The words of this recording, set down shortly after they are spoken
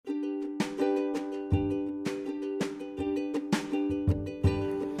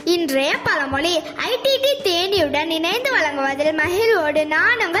இன்றைய பழமொழி ஐடிடி தேனியுடன் இணைந்து வழங்குவதில் மகிழ்வோடு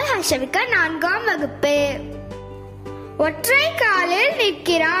நான் உங்கள் ஹர்ஷவிகா, 4ஆம் வகுப்பு. ஒற்றை காலில்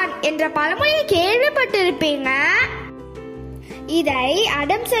நிற்கிறான் என்ற பழமொழியை கேள்விப்பட்டிருப்பீங்க. இதை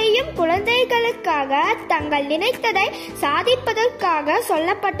அடம் செய்யும் குழந்தைகளுக்காக தங்கள் நினைத்ததை சாதிப்பதற்காக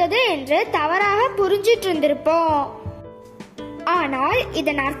சொல்லப்பட்டது என்று தவறாக புரிஞ்சிட்டு இருந்திருப்போம். ஆனால்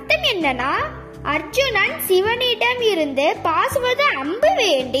இதன் அர்த்தம் என்னன்னா, அர்ஜுனன் சிவனிடம் இருந்து பாசுவது அம்பு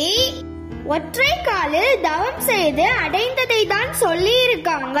வேண்டி ஒற்றை காலில் தவம் செய்து அடைந்ததை தான் சொல்லி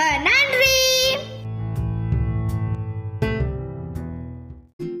இருக்காங்க. நன்றி.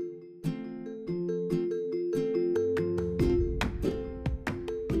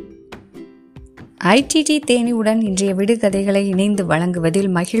 ஐடிடி தேனியுடன் இன்றைய விடுகதைகளை இணைந்து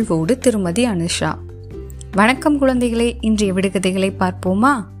வழங்குவதில் மகிழ்வோடு திருமதி அனுஷா. வணக்கம் குழந்தைகளே, இன்றைய விடுகதைகளை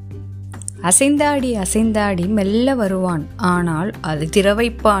பார்ப்போமா? அசைந்தாடி அசைந்தாடி மெல்ல வருவான், ஆனால் அது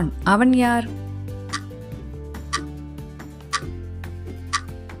திறவைப்பான், அவன் யார்?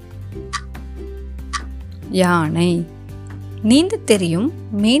 யானை. நீந்த தெரியும்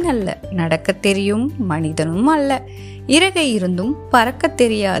மீன் அல்ல, நடக்க தெரியும் மனிதனும் அல்ல, இறகை இருந்தும் பறக்க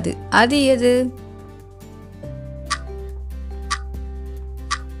தெரியாது, அது எது?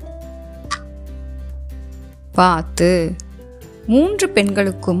 வாத்து. 3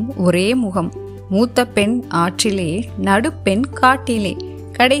 பெண்களுக்கும் ஒரே முகம். மூத்த பெண் ஆற்றிலே, நடுப்பெண் காட்டிலே,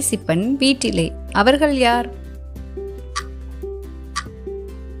 கடைசி பெண் வீட்டிலே, அவர்கள் யார்?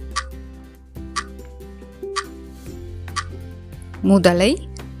 முதலை,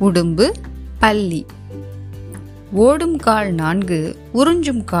 உடும்பு, பல்லி. ஓடும் கால் 4,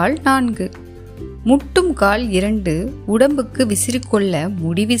 உறிஞ்சும் கால் 4, முட்டும் கால் 2, உடம்புக்கு விசிறிக்கொள்ள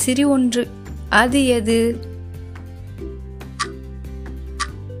முடி விசிறி 1, அது எது?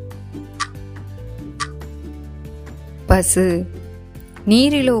 பசு.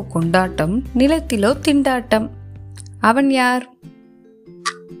 நீரிலோ கொண்டாட்டம், நிலத்திலோ திண்டாட்டம், அவன் யார்?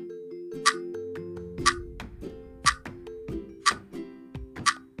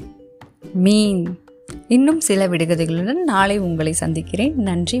 மீன். இன்னும் சில விடுகதைகளுடன் நாளை உங்களை சந்திக்கிறேன்.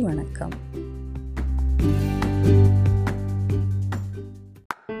 நன்றி, வணக்கம்.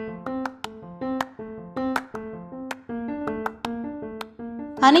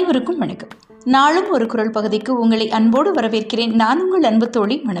 அனைவருக்கும் வணக்கம். நாளும் ஒரு குரல் பகுதிக்கு உங்களை அன்போடு வரவேற்கிறேன். நான் உங்கள் அன்பு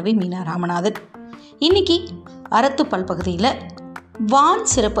தோழி மனைவி மீனா ராமநாதன். இன்னைக்கு அறத்துப்பல் பகுதியில் வான்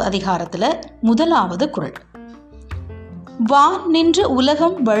சிறப்பு அதிகாரத்தில் முதலாவது குரல். வான் நின்று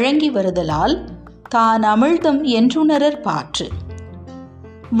உலகம் வழங்கி வருதலால் தான் அமிழ்தம் என்றுணரற் பாற்று.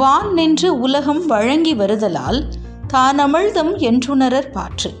 வான் நின்று உலகம் வழங்கி வருதலால் தான் அமிழ்தம் என்றுணரற்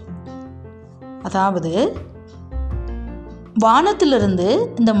பாற்று. அதாவது வானத்திலிருந்து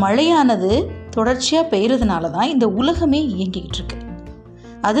இந்த மழையானது தொடர்ச்சியாக பெய்யறதுனால தான் இந்த உலகமே இயங்கிக்கிட்டு இருக்கு.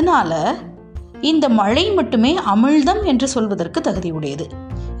 அதனால இந்த மழை மட்டுமே அமிழ்தம் என்று சொல்வதற்கு தகுதியுடையது.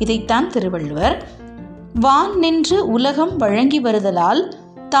 இதைத்தான் திருவள்ளுவர் வான் நின்று உலகம் வழங்கி வருதலால்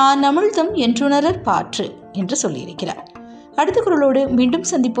தான் அமிழ்தம் என்றுணரற் பாற்று என்று சொல்லியிருக்கிறார். அடுத்த குரலோடு மீண்டும்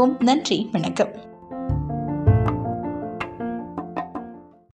சந்திப்போம். நன்றி, வணக்கம்.